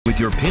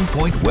your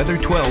Pinpoint Weather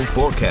 12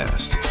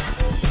 forecast.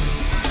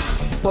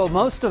 Well,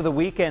 most of the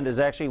weekend is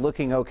actually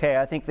looking okay.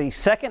 I think the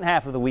second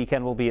half of the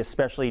weekend will be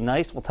especially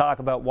nice. We'll talk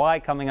about why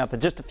coming up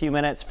in just a few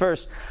minutes.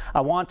 First,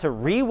 I want to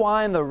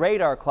rewind the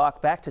radar clock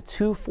back to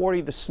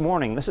 2:40 this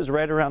morning. This is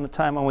right around the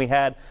time when we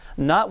had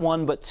not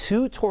one but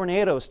two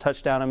tornadoes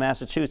touch down in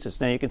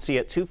Massachusetts. Now you can see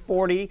at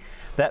 2:40,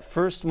 that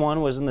first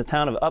one was in the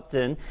town of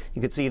Upton.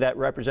 You can see that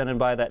represented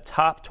by that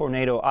top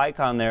tornado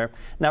icon there.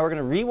 Now we're going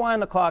to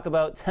rewind the clock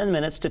about 10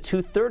 minutes to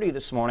 2:30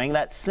 this morning.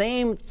 That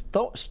same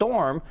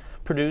storm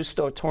produced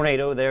a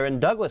tornado there in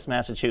Douglas,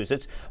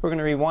 Massachusetts. We're going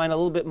to rewind a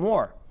little bit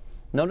more.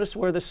 Notice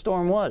where the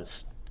storm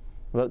was.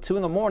 About 2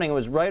 in the morning, it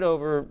was right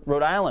over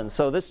Rhode Island.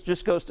 So this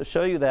just goes to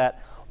show you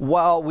that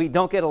while we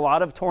don't get a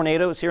lot of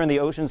tornadoes here in the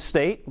Ocean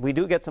State, we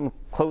do get some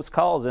close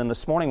calls, and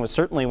this morning was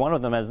certainly one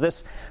of them, as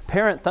this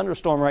parent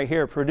thunderstorm right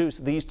here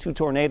produced these two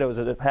tornadoes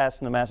that had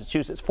passed into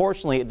Massachusetts.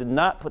 Fortunately, it did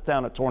not put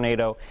down a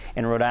tornado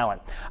in Rhode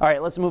Island. All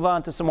right, let's move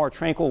on to some more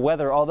tranquil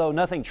weather, although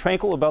nothing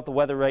tranquil about the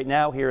weather right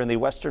now here in the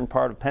western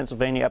part of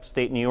Pennsylvania,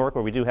 upstate New York,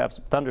 where we do have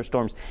some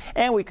thunderstorms,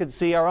 and we could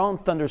see our own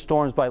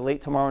thunderstorms by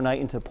late tomorrow night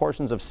into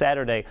portions of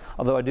Saturday,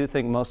 although I do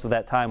think most of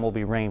that time will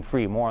be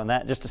rain-free. More on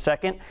that in just a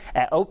second.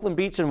 At Oakland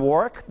Beach and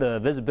Warwick, the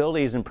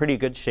visibility is in pretty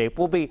good shape.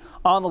 We'll be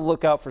on the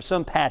lookout for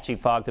some patchy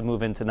fog to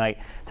move in tonight.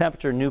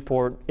 Temperature in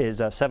Newport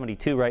is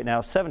 72 right now,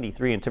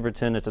 73 in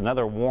Tiverton. It's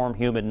another warm,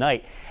 humid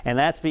night, and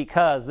that's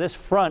because this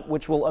front,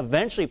 which will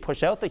eventually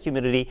push out the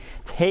humidity,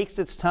 takes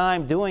its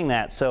time doing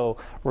that. So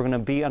we're going to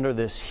be under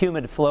this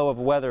humid flow of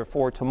weather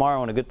for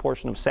tomorrow and a good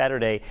portion of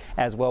Saturday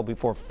as well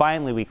before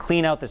finally we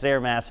clean out this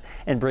air mass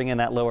and bring in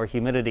that lower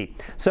humidity.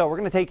 So we're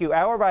going to take you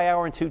hour by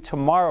hour into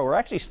tomorrow. We're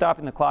actually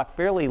stopping the clock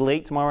fairly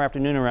late tomorrow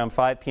afternoon around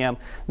 5 p.m.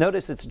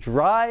 Notice it's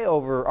dry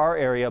over our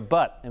area,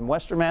 but in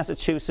western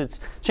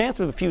Massachusetts, chance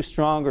of a few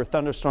stronger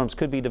thunderstorms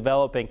could be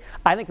developing.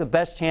 I think the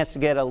best chance to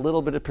get a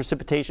little bit of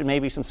precipitation,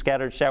 maybe some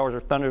scattered showers or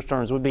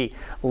thunderstorms, would be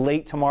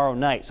late tomorrow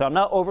night. So I'm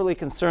not overly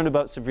concerned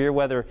about severe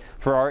weather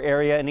for our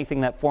area.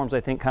 Anything that forms,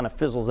 I think, kind of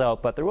fizzles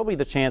out, but there will be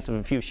the chance of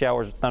a few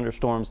showers or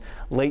thunderstorms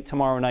late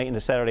tomorrow night into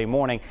Saturday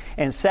morning.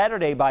 And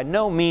Saturday by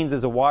no means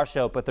is a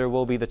washout, but there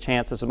will be the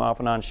chance of some off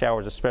and on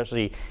showers,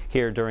 especially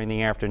here during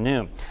the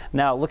afternoon.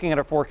 Now, looking at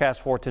our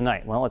forecast for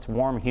tonight, well, it's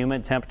warm,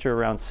 humid, temperature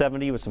around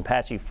 70 with some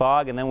patchy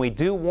fog, and then we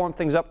do warm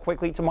things up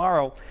quickly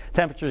tomorrow.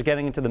 Temperatures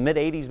getting into the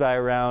mid-80s by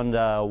around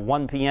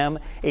 1 p.m.,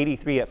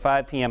 83 at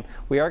 5 p.m.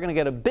 We are going to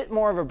get a bit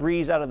more of a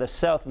breeze out of the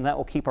south, and that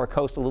will keep our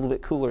coast a little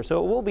bit cooler.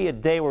 So it will be a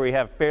day where we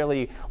have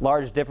fairly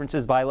large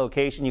differences by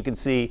location. You can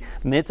see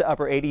mid to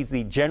upper 80s,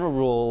 the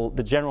general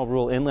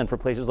rule inland for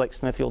places like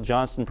Smithfield,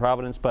 Johnston,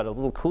 Providence, but a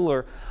little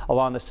cooler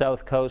along the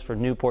south coast for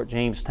Newport,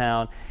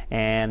 Jamestown,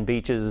 and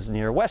beaches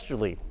near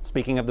Westerly.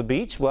 Speaking of the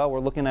beach, well,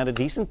 we're looking at a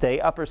decent day,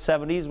 upper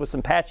 70s with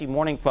some patchy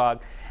morning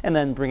fog, and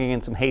then bringing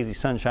in some hazy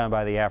sunshine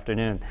by the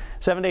afternoon.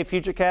 7-day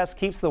futurecast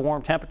keeps the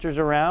warm temperatures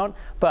around,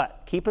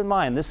 but keep in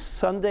mind this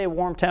Sunday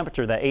warm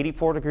temperature, that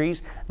 84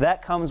 degrees,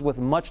 that comes with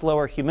much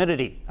lower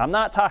humidity. I'm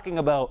not talking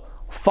about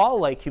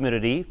fall-like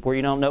humidity where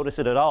you don't notice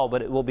it at all,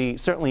 but it will be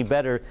certainly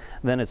better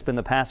than it's been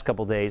the past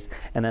couple days.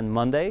 And then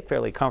Monday,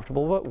 fairly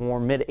comfortable, but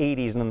warm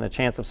mid-80s, and then the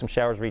chance of some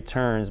showers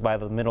returns by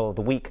the middle of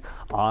the week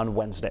on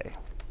Wednesday.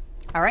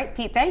 All right,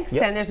 Pete, thanks.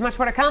 Yep. And there's much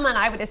more to come on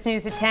Eyewitness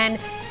News at 10.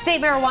 State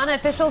marijuana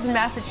officials in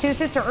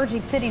Massachusetts are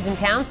urging cities and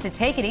towns to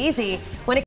take it easy when it